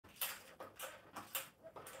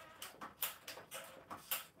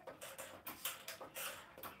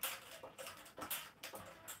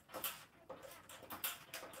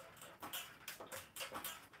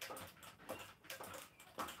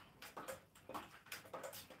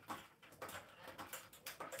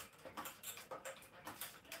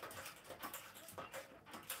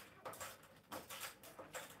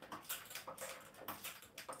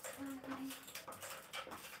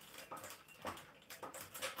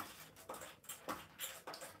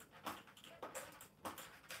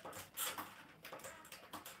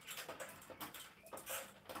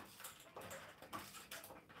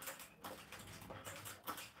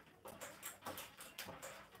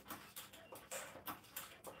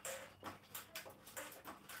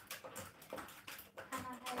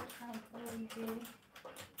here.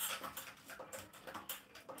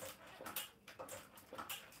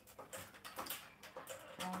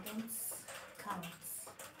 I don't count.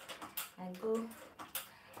 I go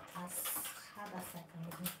as hard as I can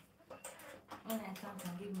go. When I count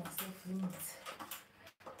and give myself limit,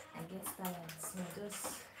 I get tired, so I just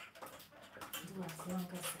do as long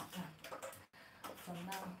as I can. For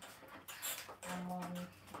now, I'm on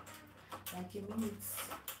like a minute,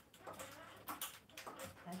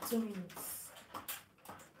 like 2 minutes.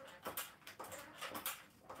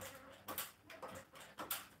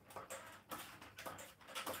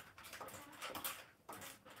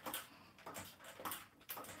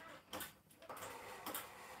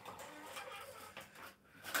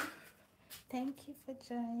 Thank you for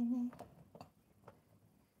joining.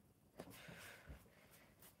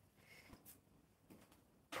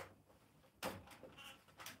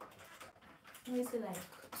 Let me say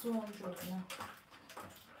like 200 now.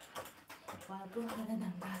 But I'll go higher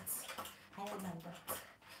than that,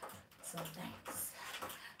 sometimes.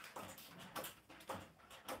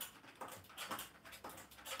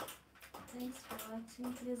 Thanks for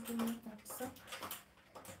watching. Please give me a thumbs up.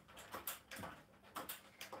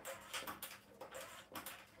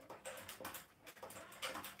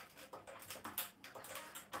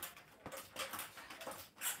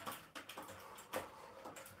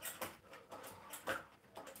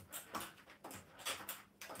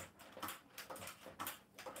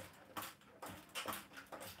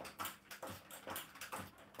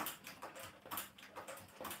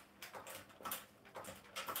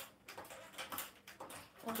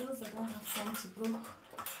 For those that don't have time to go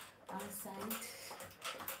outside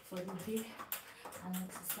for the day and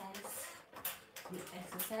exercise, you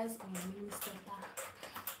exercise on your mini stepper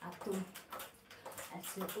at home at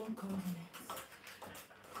your own convenience.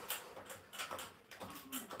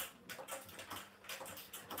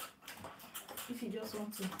 If you just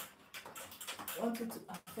want it to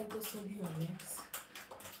affect also your legs,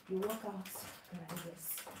 you work out like this,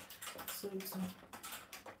 so it will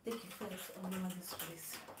take effect all over this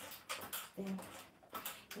place. Then,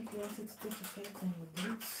 if you want it to take effect on your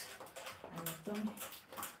glutes and your tummy,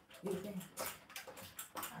 you bend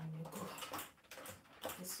and you go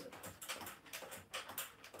this way.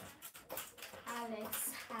 Alex,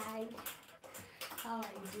 hi. How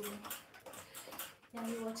are you doing? Where are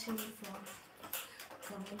you watching me from?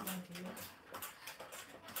 Comment down below.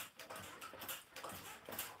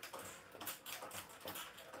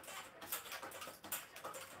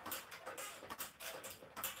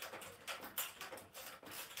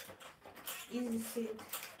 Easy fit.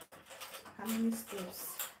 How many steps?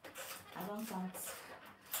 I don't count.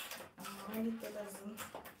 I'm already 10,000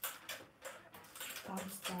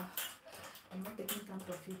 count star. I'm not taking count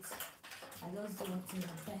of it. I just do one thing.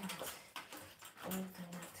 I'm tired. Very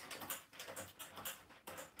tired.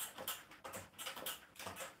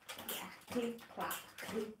 Yeah. Clip, clap,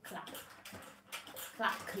 clip, clap.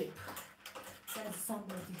 Clap, clip. That's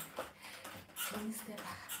somebody. Instead.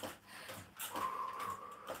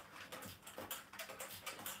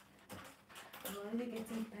 Already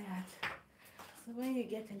getting tired, so when you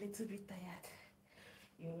get a little bit tired,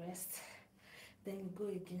 you rest, then you go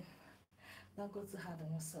again. Don't go too hard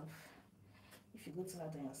on yourself. If you go too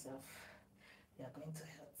hard on yourself, you are going to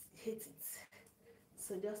hate it.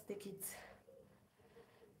 So just take it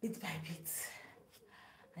bit by bit,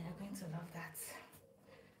 and you're going to love that.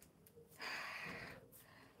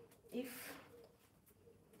 If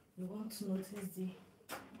you want to notice the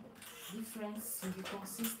difference, you be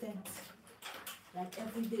consistent. Like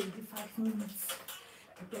every day, you do 5 minutes,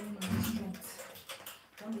 depending on your strength.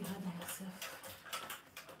 Don't be hard on yourself.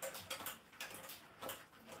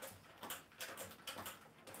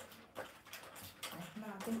 Like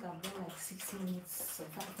now, I think I've done like 6 minutes or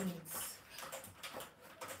 5 minutes.